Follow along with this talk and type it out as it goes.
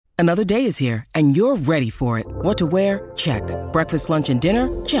Another day is here, and you're ready for it. What to wear? Check. Breakfast, lunch, and dinner?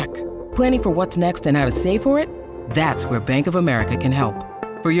 Check. Planning for what's next and how to save for it? That's where Bank of America can help.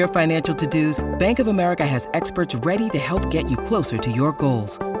 For your financial to-dos, Bank of America has experts ready to help get you closer to your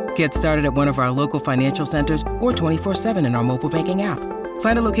goals. Get started at one of our local financial centers or 24/7 in our mobile banking app.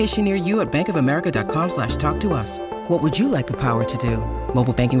 Find a location near you at bankofamerica.com/talktous. What would you like the power to do?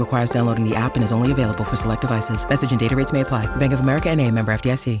 Mobile banking requires downloading the app and is only available for select devices. Message and data rates may apply. Bank of America N.A., member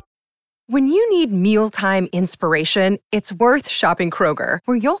FDIC. When you need mealtime inspiration, it's worth shopping Kroger,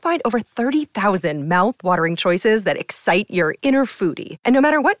 where you'll find over 30,000 mouth-watering choices that excite your inner foodie. And no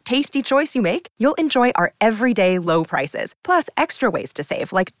matter what tasty choice you make, you'll enjoy our everyday low prices, plus extra ways to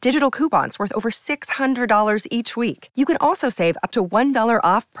save, like digital coupons worth over $600 each week. You can also save up to $1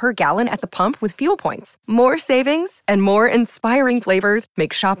 off per gallon at the pump with fuel points. More savings and more inspiring flavors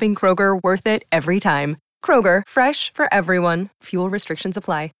make shopping Kroger worth it every time. Kroger, fresh for everyone. Fuel restrictions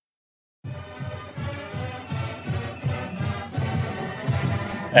apply.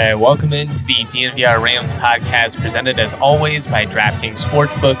 Welcome into the DNVR Rams podcast, presented as always by DraftKings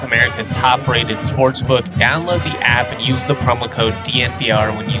Sportsbook, America's top-rated sportsbook. Download the app and use the promo code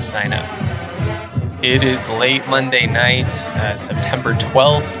DNVR when you sign up. It is late Monday night, September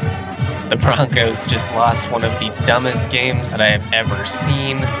 12th. The Broncos just lost one of the dumbest games that I have ever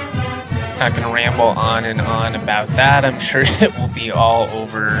seen. Not going to ramble on and on about that. I'm sure it will be all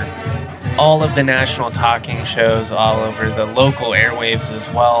over all of the national talking shows, all over the local airwaves as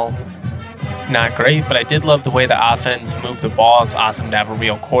well. Not great, but I did love the way the offense moved the ball. It's awesome to have a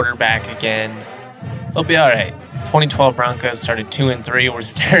real quarterback again. They'll be all right. 2012 Broncos started 2-3. We're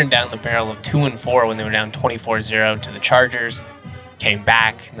staring down the barrel of 2-4 when they were down 24-0 to the Chargers. Came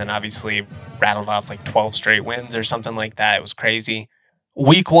back, and then obviously rattled off like 12 straight wins or something like that. It was crazy.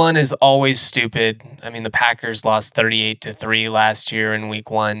 Week 1 is always stupid. I mean, the Packers lost 38-3 last year in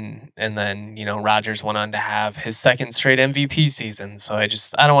week 1, and then, Rodgers went on to have his second straight MVP season. So I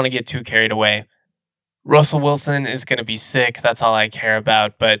don't want to get too carried away. Russell Wilson is going to be sick. That's all I care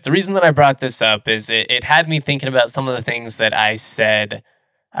about. But the reason that I brought this up is it had me thinking about some of the things that I said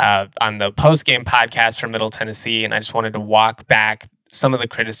on the post-game podcast for Middle Tennessee, and I just wanted to walk back some of the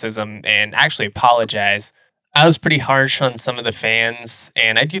criticism and actually apologize. I was pretty harsh on some of the fans,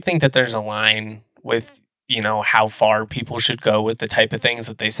 and I do think that there's a line with, how far people should go with the type of things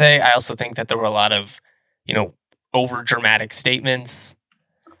that they say. I also think that there were a lot of, over dramatic statements.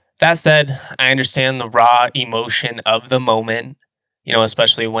 That said, I understand the raw emotion of the moment,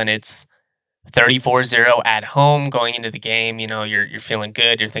 especially when it's 34-0 at home going into the game. You're feeling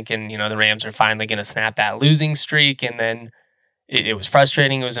good. You're thinking, the Rams are finally going to snap that losing streak, and then it was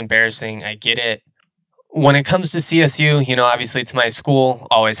frustrating. It was embarrassing. I get it. When it comes to CSU, obviously it's my school,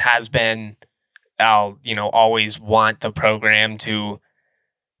 always has been. I'll, always want the program to,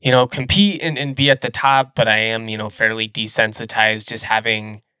 compete and be at the top, but I am, fairly desensitized just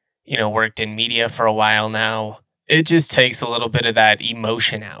having, worked in media for a while now. It just takes a little bit of that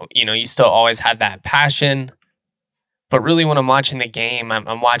emotion out. You still always have that passion, but really when I'm watching the game,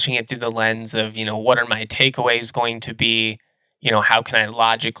 I'm watching it through the lens of, what are my takeaways going to be? How can I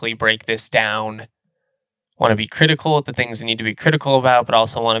logically break this down? Want to be critical of the things I need to be critical about, but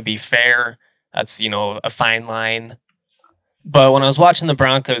also want to be fair. That's, a fine line. But when I was watching the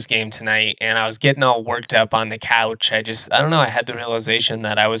Broncos game tonight and I was getting all worked up on the couch, I don't know, I had the realization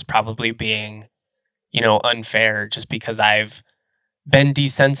that I was probably being, unfair just because I've been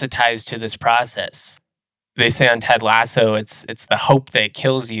desensitized to this process. They say on Ted Lasso, it's the hope that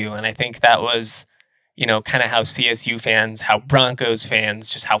kills you. And I think that was, kind of how CSU fans, how Broncos fans,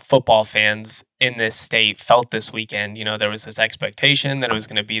 just how football fans in this state felt this weekend. There was this expectation that it was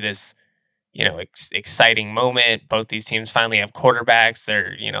going to be this, exciting moment. Both these teams finally have quarterbacks.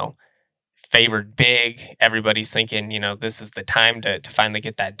 They're, favored big. Everybody's thinking, this is the time to finally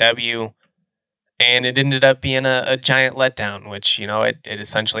get that W. And it ended up being a giant letdown, which, it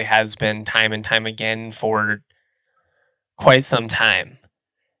essentially has been time and time again for quite some time.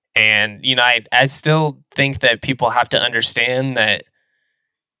 And, I still think that people have to understand that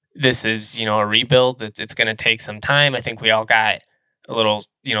this is, a rebuild. It's going to take some time. I think we all got a little,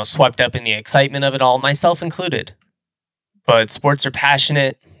 swept up in the excitement of it all, myself included. But sports are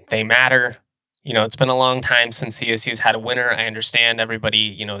passionate. They matter. It's been a long time since CSU's had a winner. I understand everybody,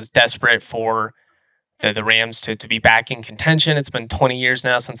 is desperate for the Rams to be back in contention. It's been 20 years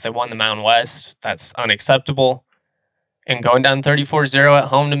now since they won the Mountain West. That's unacceptable. And going down 34-0 at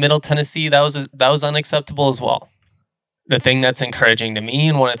home to Middle Tennessee, that was unacceptable as well. The thing that's encouraging to me,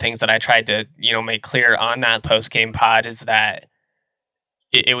 and one of the things that I tried to, make clear on that post-game pod, is that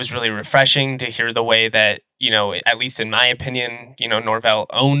it was really refreshing to hear the way that, at least in my opinion, Norvell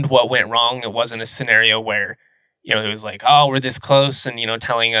owned what went wrong. It wasn't a scenario where, it was like, oh, we're this close and,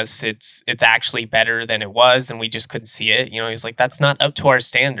 telling us it's actually better than it was and we just couldn't see it. He's like, that's not up to our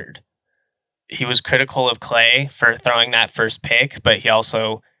standard. He was critical of Clay for throwing that first pick, but he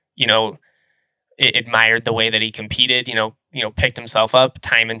also, admired the way that he competed, picked himself up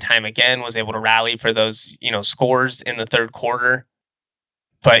time and time again, was able to rally for those, scores in the third quarter.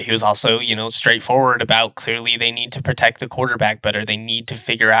 But he was also, straightforward about clearly they need to protect the quarterback better. They need to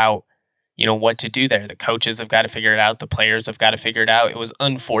figure out, what to do there. The coaches have got to figure it out. The players have got to figure it out. It was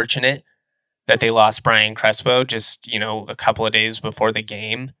unfortunate that they lost Brian Crespo just, a couple of days before the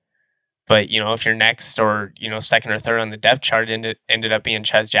game. But, if you're next or, second or third on the depth chart ended up being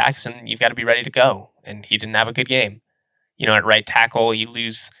Ches Jackson, you've got to be ready to go. And he didn't have a good game. At right tackle, you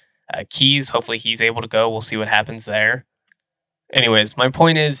lose Keys. Hopefully he's able to go. We'll see what happens there. Anyways, my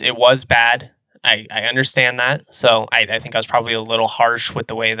point is it was bad. I understand that. So I think I was probably a little harsh with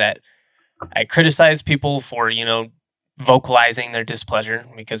the way that I criticized people for, vocalizing their displeasure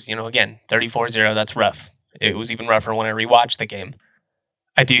because, again, 34-0, that's rough. It was even rougher when I rewatched the game.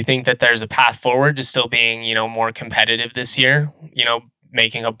 I do think that there's a path forward to still being, more competitive this year,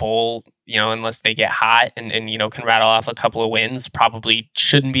 making a bowl, unless they get hot and can rattle off a couple of wins, probably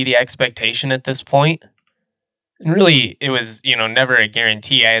shouldn't be the expectation at this point. And really, it was, never a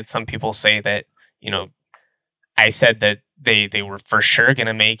guarantee. I had some people say that, I said that they were for sure going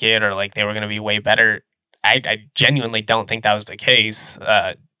to make it or like they were going to be way better. I genuinely don't think that was the case.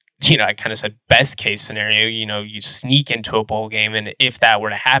 I kind of said best case scenario, you sneak into a bowl game. And if that were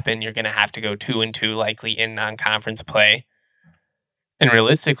to happen, you're going to have to go 2-2 likely in non-conference play. And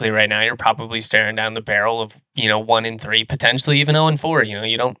realistically right now, you're probably staring down the barrel of, 1-3, potentially even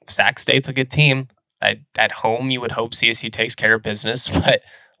 0-4. Sac State's a good team. At home, you would hope CSU takes care of business, but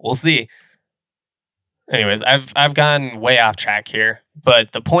we'll see. Anyways, I've gone way off track here,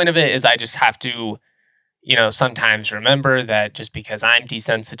 but the point of it is I just have to, sometimes remember that just because I'm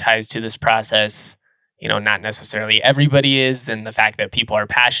desensitized to this process, not necessarily everybody is, and the fact that people are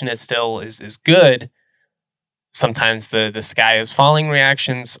passionate still is good. Sometimes the sky is falling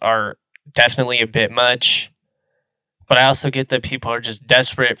reactions are definitely a bit much. But I also get that people are just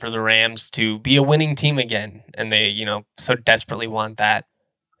desperate for the Rams to be a winning team again. And they, so desperately want that.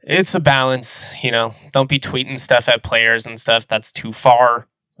 It's a balance, Don't be tweeting stuff at players and stuff. That's too far,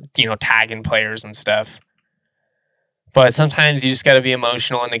 tagging players and stuff. But sometimes you just got to be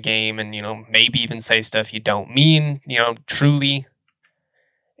emotional in the game and, maybe even say stuff you don't mean, truly.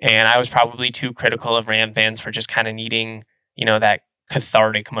 And I was probably too critical of Ram fans for just kind of needing, that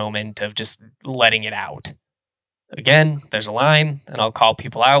cathartic moment of just letting it out. Again, there's a line, and I'll call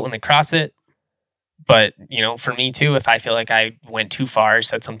people out when they cross it. But, for me too, if I feel like I went too far,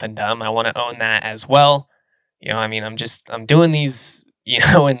 said something dumb, I want to own that as well. I'm doing these,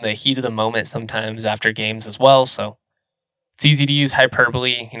 in the heat of the moment sometimes after games as well. So it's easy to use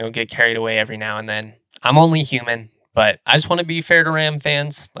hyperbole, get carried away every now and then. I'm only human, but I just want to be fair to Ram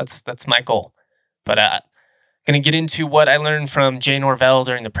fans. That's my goal. But going to get into what I learned from Jay Norvell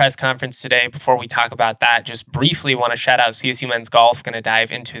during the press conference today. Before we talk about that, just briefly want to shout out CSU Men's Golf. Going to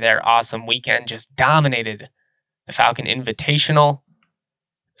dive into their awesome weekend. Just dominated the Falcon Invitational.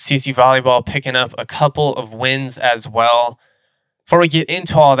 CSU Volleyball picking up a couple of wins as well. Before we get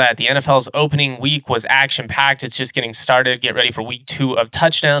into all that, the NFL's opening week was action-packed. It's just getting started. Get ready for week 2 of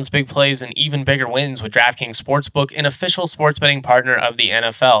touchdowns, big plays, and even bigger wins with DraftKings Sportsbook, an official sports betting partner of the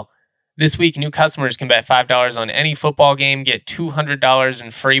NFL. This week, new customers can bet $5 on any football game, get $200 in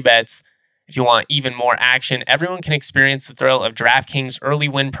free bets. If you want even more action, everyone can experience the thrill of DraftKings early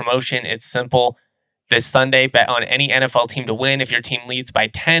win promotion. It's simple. This Sunday, bet on any NFL team to win. If your team leads by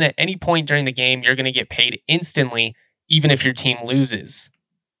 10 at any point during the game, you're going to get paid instantly, even if your team loses.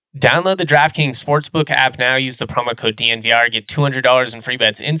 Download the DraftKings Sportsbook app now. Use the promo code DNVR. Get $200 in free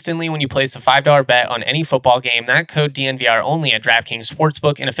bets instantly when you place a $5 bet on any football game. That code DNVR only at DraftKings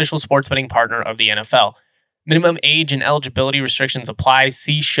Sportsbook, an official sports betting partner of the NFL. Minimum age and eligibility restrictions apply.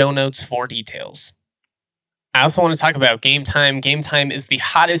 See show notes for details. I also want to talk about Game Time. Game Time is the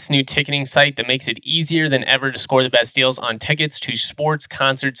hottest new ticketing site that makes it easier than ever to score the best deals on tickets to sports,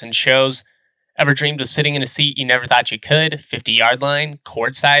 concerts, and shows. Ever dreamed of sitting in a seat you never thought you could? 50-yard line,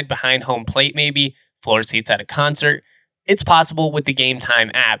 courtside, behind home plate maybe, floor seats at a concert? It's possible with the Game Time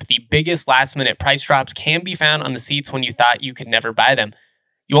app. The biggest last-minute price drops can be found on the seats when you thought you could never buy them.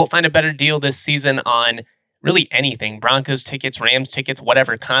 You won't find a better deal this season on really anything. Broncos tickets, Rams tickets,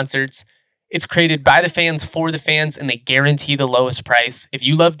 whatever, concerts. It's created by the fans for the fans, and they guarantee the lowest price. If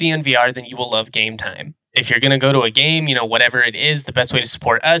you love DNVR, then you will love Game Time. If you're going to go to a game, whatever it is, the best way to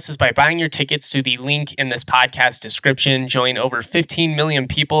support us is by buying your tickets through the link in this podcast description. Join over 15 million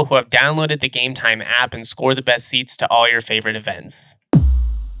people who have downloaded the Game Time app and score the best seats to all your favorite events.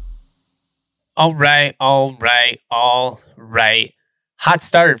 All right. Hot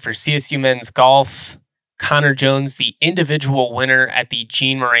start for CSU men's golf. Connor Jones, the individual winner at the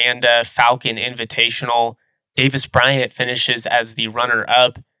Gene Miranda Falcon Invitational. Davis Bryant finishes as the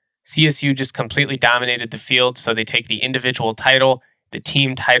runner-up. CSU just completely dominated the field, so they take the individual title, the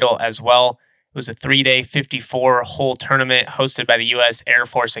team title as well. It was a 3-day, 54-hole tournament hosted by the U.S. Air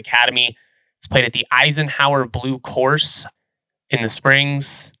Force Academy. It's played at the Eisenhower Blue Course in the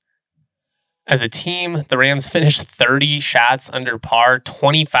Springs. As a team, the Rams finished 30 shots under par,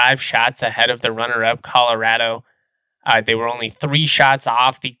 25 shots ahead of the runner-up, Colorado. They were only 3 shots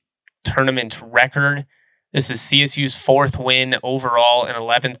off the tournament record. This is CSU's 4th win overall, an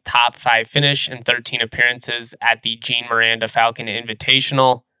 11th top 5 finish, and 13 appearances at the Gene Miranda Falcon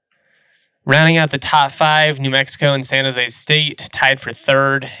Invitational. Rounding out the top 5, New Mexico and San Jose State tied for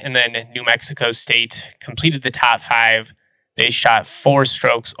 3rd, and then New Mexico State completed the top 5. They shot 4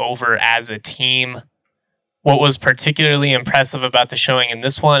 strokes over as a team. What was particularly impressive about the showing in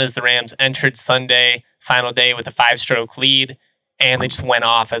this one is the Rams entered Sunday, final day, with a 5-stroke lead, and they just went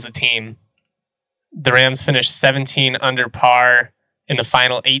off as a team. The Rams finished 17 under par in the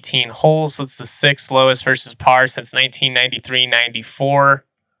final 18 holes. That's the 6th lowest versus par since 1993-94.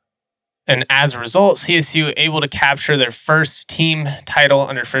 And as a result, CSU able to capture their first team title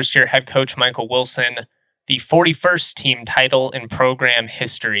under first-year head coach Michael Wilson, the 41st team title in program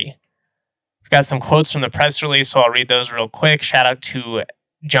history. We've got some quotes from the press release, so I'll read those real quick. Shout out to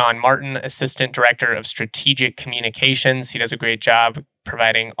John Martin, Assistant Director of Strategic Communications. He does a great job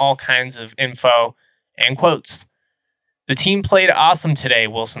providing all kinds of info and quotes. The team played awesome today,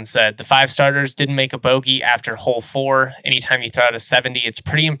 Wilson said. The 5 starters didn't make a bogey after hole 4. Anytime you throw out a 70, it's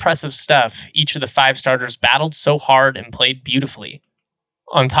pretty impressive stuff. Each of the 5 starters battled so hard and played beautifully.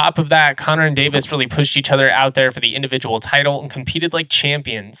 On top of that, Connor and Davis really pushed each other out there for the individual title and competed like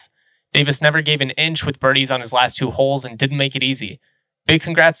champions. Davis never gave an inch with birdies on his last 2 holes and didn't make it easy. Big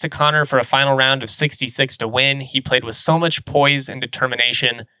congrats to Connor for a final round of 66 to win. He played with so much poise and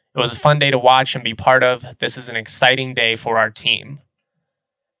determination. It was a fun day to watch and be part of. This is an exciting day for our team.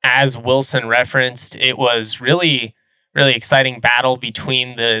 As Wilson referenced, it was really exciting battle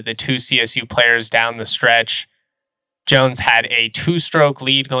between the 2 CSU players down the stretch. Jones had a 2-stroke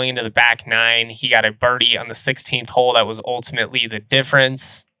lead going into the back 9. He got a birdie on the 16th hole that was ultimately the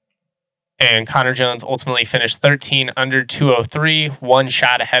difference. And Connor Jones ultimately finished 13 under 203, 1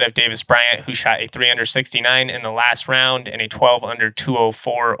 shot ahead of Davis Bryant, who shot a 3 under 69 in the last round and a 12 under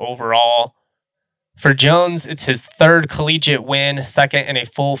 204 overall. For Jones, it's his 3rd collegiate win, 2nd in a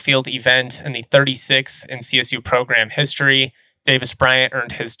full field event, and the 36th in CSU program history. Davis Bryant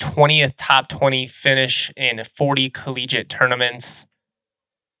earned his 20th top 20 finish in 40 collegiate tournaments.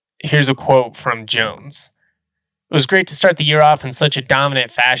 Here's a quote from Jones. It was great to start the year off in such a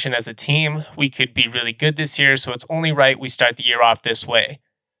dominant fashion as a team. We could be really good this year, so it's only right we start the year off this way.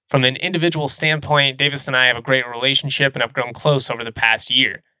 From an individual standpoint, Davis and I have a great relationship and have grown close over the past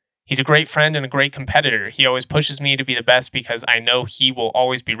year. He's a great friend and a great competitor. He always pushes me to be the best because I know he will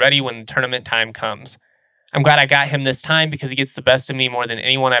always be ready when the tournament time comes. I'm glad I got him this time because he gets the best of me more than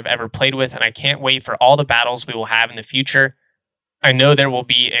anyone I've ever played with, and I can't wait for all the battles we will have in the future. I know there will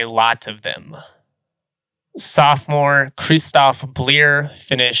be a lot of them. Sophomore Christoph Bleer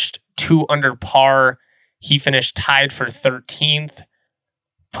finished 2 under par. He finished tied for 13th.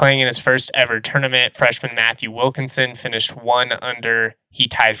 Playing in his first ever tournament, freshman Matthew Wilkinson finished 1 under. He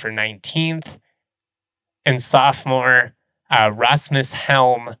tied for 19th. And sophomore Rasmus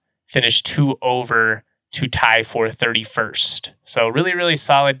Helm finished 2 over to tie for 31st. So really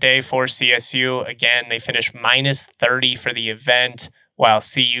solid day for CSU. Again, they finished minus 30 for the event, while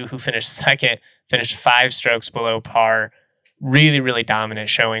CU, who finished 2nd, finished 5 strokes below par. Really dominant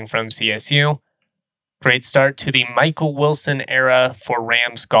showing from CSU. Great start to the Michael Wilson era for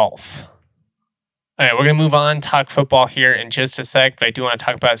Rams golf. All right, we're going to move on, talk football here in just a sec, but I do want to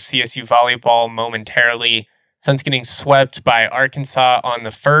talk about CSU volleyball momentarily. Suns getting swept by Arkansas on the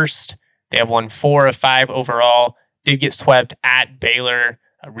 1st. They have won 4 of 5 overall. Did get swept at Baylor,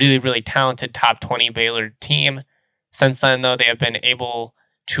 a really talented top 20 Baylor team. Since then, though, they have been able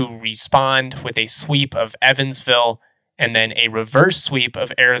to respond with a sweep of Evansville and then a reverse sweep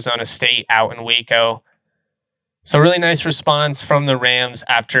of Arizona State out in Waco. So really nice response from the Rams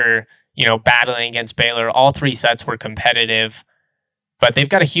after, battling against Baylor. All 3 sets were competitive, but they've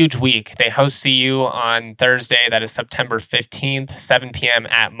got a huge week. They host CU on Thursday. That is September 15th, 7 p.m.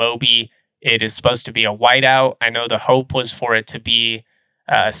 at Moby. It is supposed to be a whiteout. I know the hope was for it to be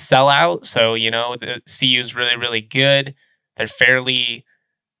a sellout. So, the CU is really, really good. They're fairly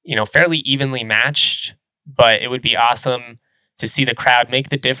evenly matched, but it would be awesome to see the crowd make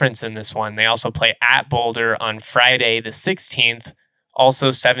the difference in this one. They also play at Boulder on Friday, the 16th,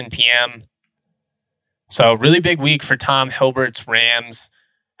 also 7 p.m. So really big week for Tom Hilbert's Rams.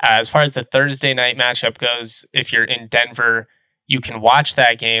 As far as the Thursday night matchup goes, if you're in Denver, you can watch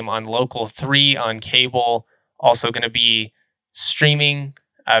that game on Local 3 on cable. Also going to be streaming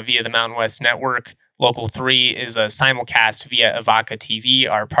via the Mountain West Network. Local 3 is a simulcast via Evoca TV,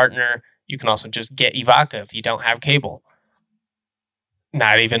 our partner. You can also just get Evoca if you don't have cable.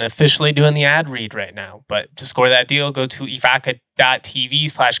 Not even officially doing the ad read right now, but to score that deal, go to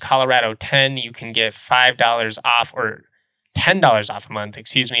evoca.tv/Colorado10. You can get $5 off or $10 off a month,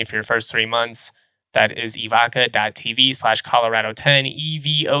 for your first 3 months. That is evoca.tv/Colorado10,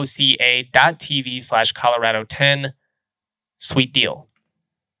 evoca.tv/Colorado10. Sweet deal.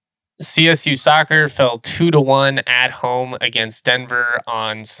 CSU soccer fell 2-1 at home against Denver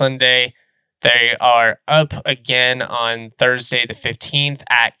on Sunday. They are up again on Thursday the 15th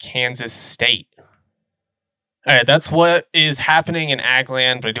at Kansas State. All right, that's what is happening in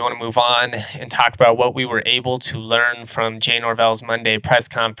Agland, but I do want to move on and talk about what we were able to learn from Jay Norvell's Monday press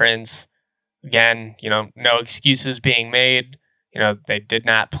conference. Again, no excuses being made. They did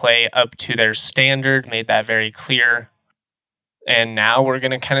not play up to their standard, made that very clear. And now we're going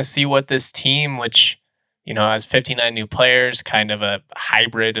to kind of see what this team, which, has 59 new players, kind of a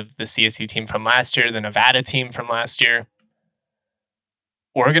hybrid of the CSU team from last year, the Nevada team from last year.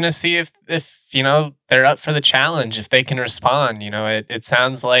 We're going to see if they're up for the challenge, if they can respond. It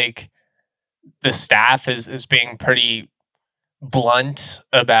sounds like the staff is being pretty blunt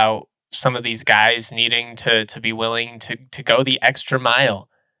about some of these guys needing to be willing to go the extra mile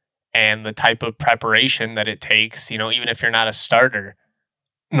and the type of preparation that it takes, even if you're not a starter.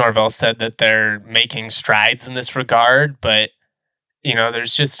 Norvell said that they're making strides in this regard, but,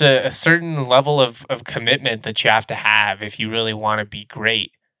 there's just a certain level of commitment that you have to have if you really want to be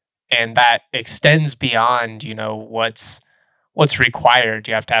great. And that extends beyond, what's required.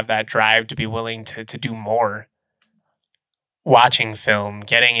 You have to have that drive to be willing to do more. Watching film,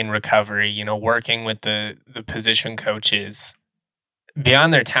 getting in recovery, working with the position coaches.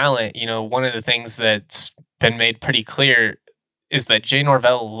 Beyond their talent, one of the things that's been made pretty clear is that Jay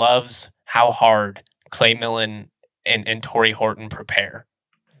Norvell loves how hard Clay Millen and Torrey Horton prepare.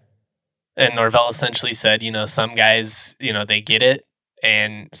 And Norvell essentially said, some guys, they get it,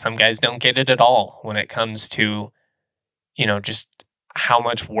 and some guys don't get it at all when it comes to, just how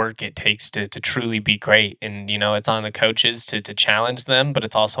much work it takes to truly be great. And, it's on the coaches to challenge them, but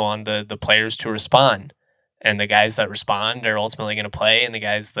it's also on the players to respond. And the guys that respond are ultimately going to play, and the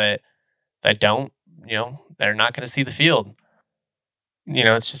guys that don't, they're not going to see the field.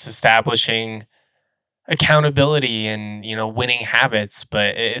 It's just establishing accountability and, winning habits.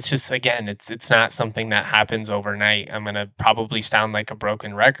 But it's just, again, it's not something that happens overnight. I'm going to probably sound like a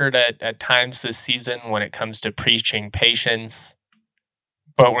broken record at times this season when it comes to preaching patience.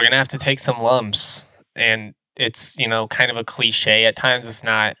 But we're going to have to take some lumps. And it's, kind of a cliche at times. It's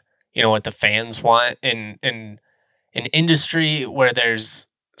not, what the fans want in an industry where there's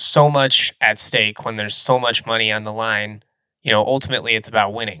so much at stake, when there's so much money on the line. Ultimately it's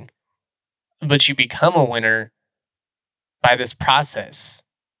about winning. But you become a winner by this process,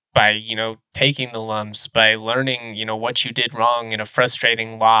 by, taking the lumps, by learning, what you did wrong in a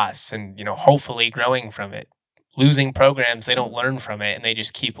frustrating loss and, hopefully growing from it. Losing programs, they don't learn from it and they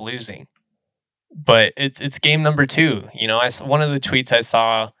just keep losing. But it's game number 2. One of the tweets I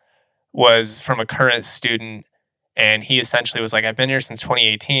saw was from a current student, and he essentially was like, I've been here since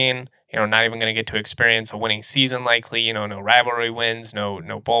 2018, not even going to get to experience a winning season likely, no rivalry wins, no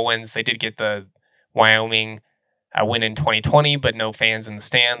bowl wins. They did get the Wyoming win in 2020, but no fans in the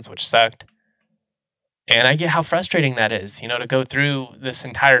stands, which sucked. And I get how frustrating that is, to go through this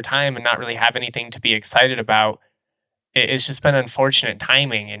entire time and not really have anything to be excited about. It's just been unfortunate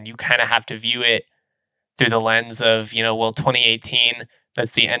timing, and you kind of have to view it through the lens of, 2018,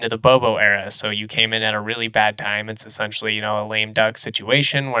 that's the end of the Bobo era. So you came in at a really bad time. It's essentially, a lame duck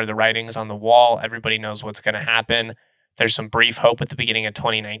situation where the writing's on the wall. Everybody knows what's going to happen. There's some brief hope at the beginning of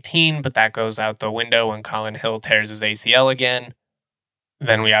 2019, but that goes out the window when Colin Hill tears his ACL again.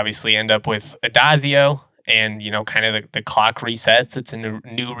 Then we obviously end up with Adazio, and, kind of the clock resets. It's a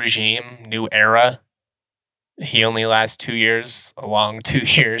new regime, new era. He only lasts 2 years, a long 2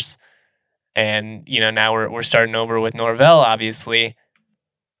 years. And, now we're starting over with Norvell, obviously.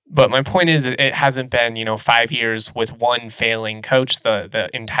 But my point is, it hasn't been, 5 years with one failing coach the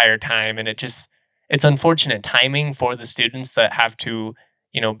entire time. And it's unfortunate timing for the students that have to,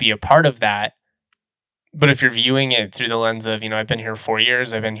 be a part of that. But if you're viewing it through the lens of, I've been here 4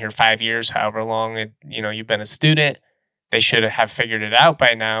 years, I've been here 5 years, however long, you've been a student, they should have figured it out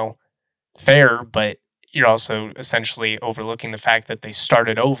by now. Fair, but you're also essentially overlooking the fact that they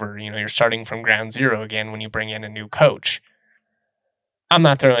started over. You're starting from ground zero again when you bring in a new coach. I'm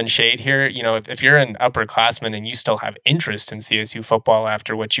not throwing shade here. If you're an upperclassman and you still have interest in CSU football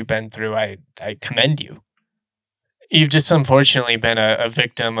after what you've been through, I commend you. You've just unfortunately been a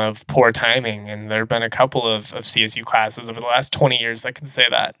victim of poor timing, and there have been a couple of CSU classes over the last 20 years that can say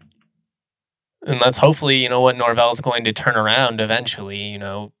that. And that's hopefully, what Norvell's going to turn around eventually,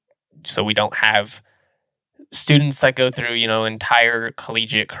 so we don't have students that go through, entire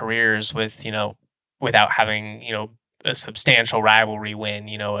collegiate careers with, without having, a substantial rivalry win,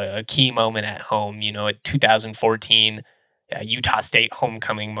 a key moment at home, a 2014 Utah State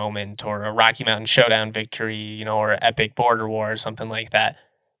homecoming moment, or a Rocky Mountain Showdown victory, or an epic border war or something like that.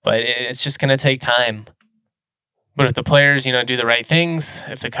 But it's just going to take time. But if the players, do the right things,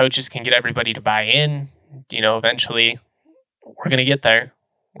 if the coaches can get everybody to buy in, eventually we're going to get there.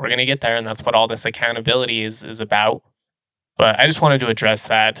 We're going to get there, and that's what all this accountability is about. But I just wanted to address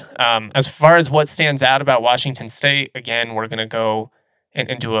that. As far as what stands out about Washington State, again, we're going to go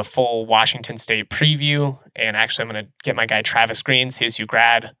into a full Washington State preview. And actually, I'm going to get my guy Travis Green, CSU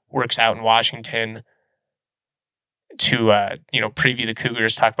grad, works out in Washington, to preview the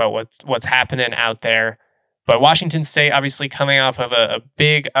Cougars, talk about what's happening out there. But Washington State, obviously coming off of a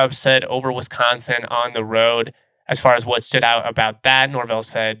big upset over Wisconsin on the road. As far as what stood out about that, Norvell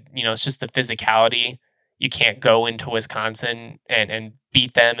said, it's just the physicality. You can't go into Wisconsin and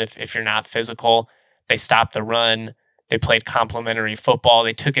beat them if you're not physical. They stopped the run. They played complementary football.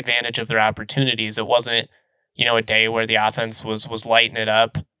 They took advantage of their opportunities. It wasn't, a day where the offense was lighting it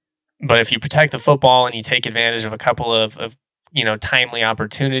up. But if you protect the football and you take advantage of a couple of timely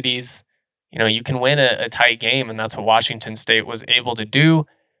opportunities, you can win a tight game. And that's what Washington State was able to do.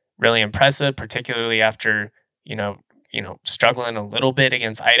 Really impressive, particularly after, struggling a little bit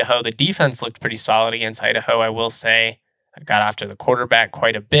against Idaho. The defense looked pretty solid against Idaho, I will say. I got after the quarterback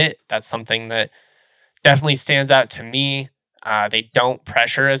quite a bit. That's something that definitely stands out to me. They don't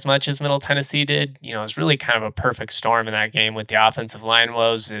pressure as much as Middle Tennessee did. It was really kind of a perfect storm in that game with the offensive line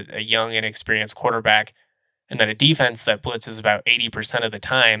woes, a young, inexperienced quarterback, and then a defense that blitzes about 80% of the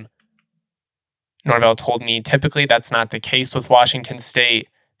time. Norvell told me typically that's not the case with Washington State.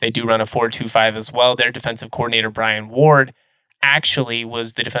 They do run a 4-2-5 as well. Their defensive coordinator, Brian Ward, actually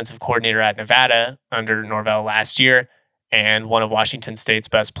was the defensive coordinator at Nevada under Norvell last year. And one of Washington State's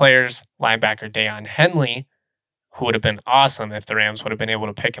best players, linebacker Deion Henley, who would have been awesome if the Rams would have been able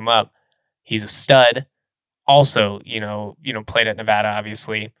to pick him up. He's a stud. Also, played at Nevada,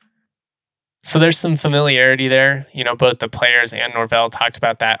 obviously. So there's some familiarity there. Both the players and Norvell talked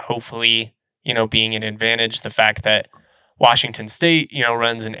about that, hopefully, being an advantage. The fact that Washington State,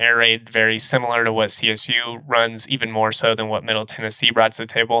 runs an air raid very similar to what CSU runs, even more so than what Middle Tennessee brought to the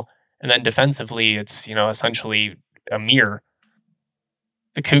table. And then defensively, it's, essentially a mirror.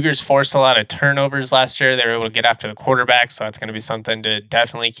 The Cougars forced a lot of turnovers last year. They were able to get after the quarterback, so that's going to be something to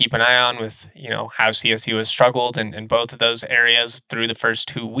definitely keep an eye on with, how CSU has struggled in both of those areas through the first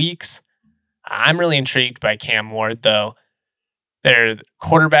 2 weeks. I'm really intrigued by Cam Ward, though. Their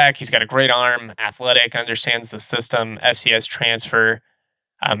quarterback, he's got a great arm, athletic, understands the system, FCS transfer.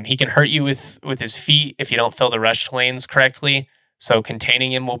 He can hurt you with his feet if you don't fill the rush lanes correctly. So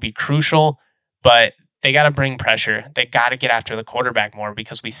containing him will be crucial, but they got to bring pressure. They got to get after the quarterback more,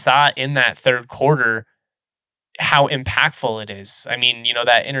 because we saw in that third quarter how impactful it is. I mean,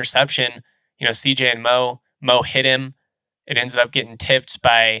 that interception, CJ and Mo hit him. It ends up getting tipped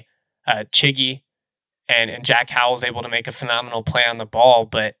by Chiggy. And Jack Howell's able to make a phenomenal play on the ball,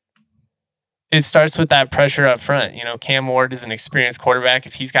 but it starts with that pressure up front. Cam Ward is an experienced quarterback.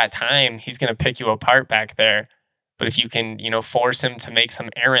 If he's got time, he's going to pick you apart back there. But if you can, force him to make some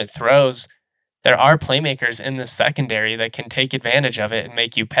errant throws, there are playmakers in the secondary that can take advantage of it and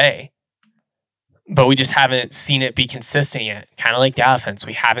make you pay. But we just haven't seen it be consistent yet. Kind of like the offense.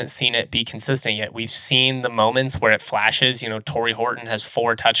 We haven't seen it be consistent yet. We've seen the moments where it flashes. Torrey Horton has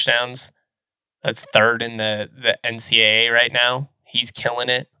 4 touchdowns. That's third in the NCAA right now. He's killing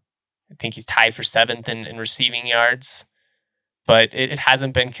it. I think he's tied for 7th in receiving yards. But it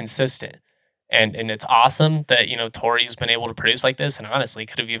hasn't been consistent. And it's awesome that, Torrey's been able to produce like this. And honestly,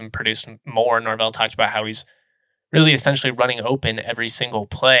 could have even produced more. Norvell talked about how he's really essentially running open every single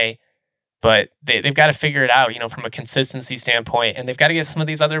play. But they've got to figure it out, from a consistency standpoint, and they've got to get some of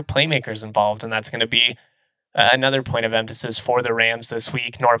these other playmakers involved, and that's going to be another point of emphasis for the Rams this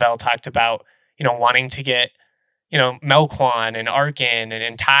week. Norvell talked about, wanting to get, Melquan and Arkin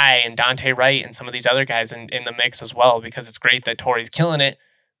and Ty and Dante Wright and some of these other guys in the mix as well, because it's great that Torrey's killing it.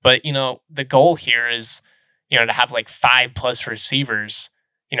 But, the goal here is, to have like 5+ receivers,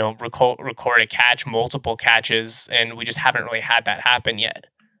 record a catch, multiple catches, and we just haven't really had that happen yet.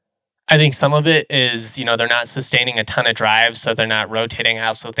 I think some of it is, they're not sustaining a ton of drives, so they're not rotating. I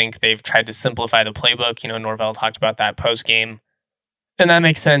also think they've tried to simplify the playbook. Norvell talked about that post-game. And that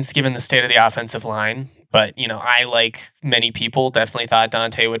makes sense given the state of the offensive line. But, I, like many people, definitely thought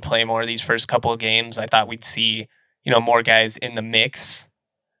Dante would play more these first couple of games. I thought we'd see, more guys in the mix.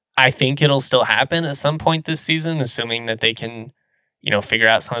 I think it'll still happen at some point this season, assuming that they can, figure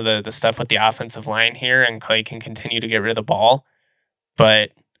out some of the stuff with the offensive line here and Clay can continue to get rid of the ball.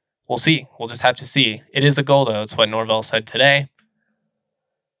 But we'll see. We'll just have to see. It is a goal, though. It's what Norvell said today.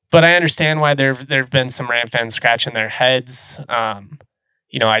 But I understand why there have been some Ram fans scratching their heads.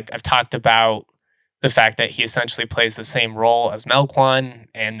 I've talked about the fact that he essentially plays the same role as Melquan,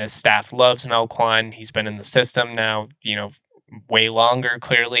 and the staff loves Melquan. He's been in the system now, way longer,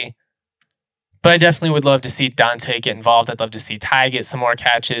 clearly. But I definitely would love to see Dante get involved. I'd love to see Ty get some more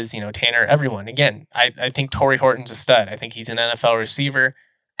catches, Tanner, everyone. Again, I think Torrey Horton's a stud. I think he's an NFL receiver.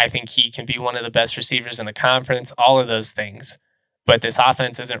 I think he can be one of the best receivers in the conference, all of those things. But this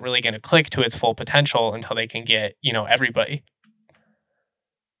offense isn't really going to click to its full potential until they can get, everybody.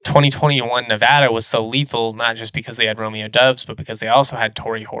 2021 Nevada was so lethal, not just because they had Romeo Doubs, but because they also had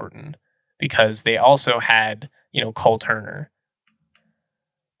Torrey Horton, because they also had, Cole Turner,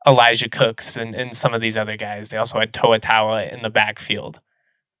 Elijah Cooks, and some of these other guys. They also had Toa Taua in the backfield.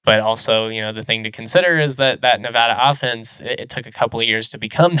 But also, the thing to consider is that Nevada offense, it took a couple of years to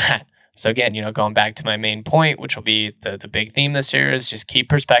become that. So again, going back to my main point, which will be the big theme this year, is just keep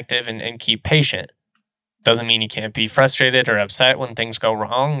perspective and keep patient. Doesn't mean you can't be frustrated or upset when things go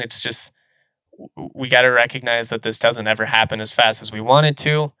wrong. It's just, we got to recognize that this doesn't ever happen as fast as we want it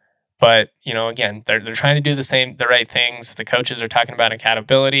to. But, again, they're trying to do the right things. The coaches are talking about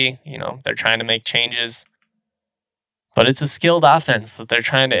accountability. They're trying to make changes. But it's a skilled offense that they're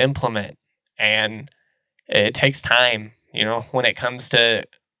trying to implement. And it takes time. When it comes to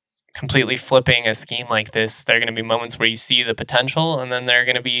completely flipping a scheme like this, there are going to be moments where you see the potential, and then there are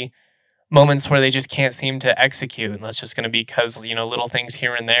going to be moments where they just can't seem to execute. And that's just going to be because, little things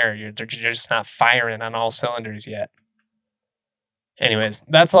here and there. They're just not firing on all cylinders yet. Anyways,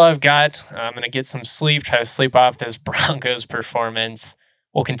 that's all I've got. I'm going to get some sleep, try to sleep off this Broncos performance.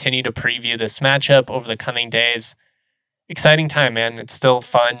 We'll continue to preview this matchup over the coming days. Exciting time, man. It's still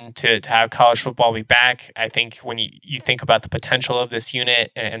fun to have college football be back. I think when you think about the potential of this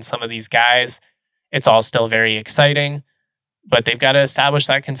unit and some of these guys, it's all still very exciting. But they've got to establish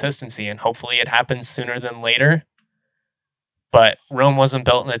that consistency, and hopefully it happens sooner than later. But Rome wasn't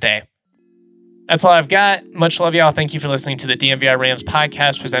built in a day. That's all I've got. Much love, y'all. Thank you for listening to the DNVR Rams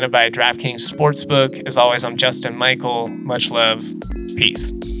podcast presented by DraftKings Sportsbook. As always, I'm Justin Michael. Much love.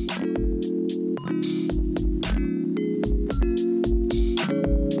 Peace.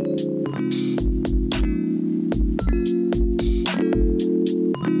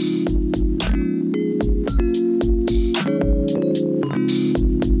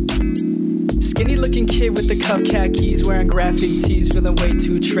 Skinny-looking kid with the cuff khakis, wearing graphic tees, feeling way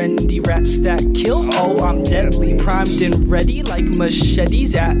too trendy. Raps that kill, oh, I'm deadly. Primed and ready like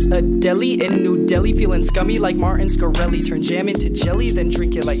machetes at a deli in New Delhi. Feeling scummy like Martin Scarelli. Turn jam into jelly, then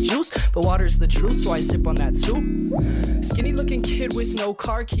drink it like juice. But water's the truth, so I sip on that too. Skinny-looking kid with no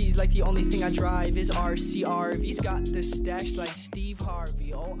car keys, like the only thing I drive is RCRV's. Got the stash like Steve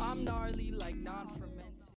Harvey. Oh, I'm gnarly like non-from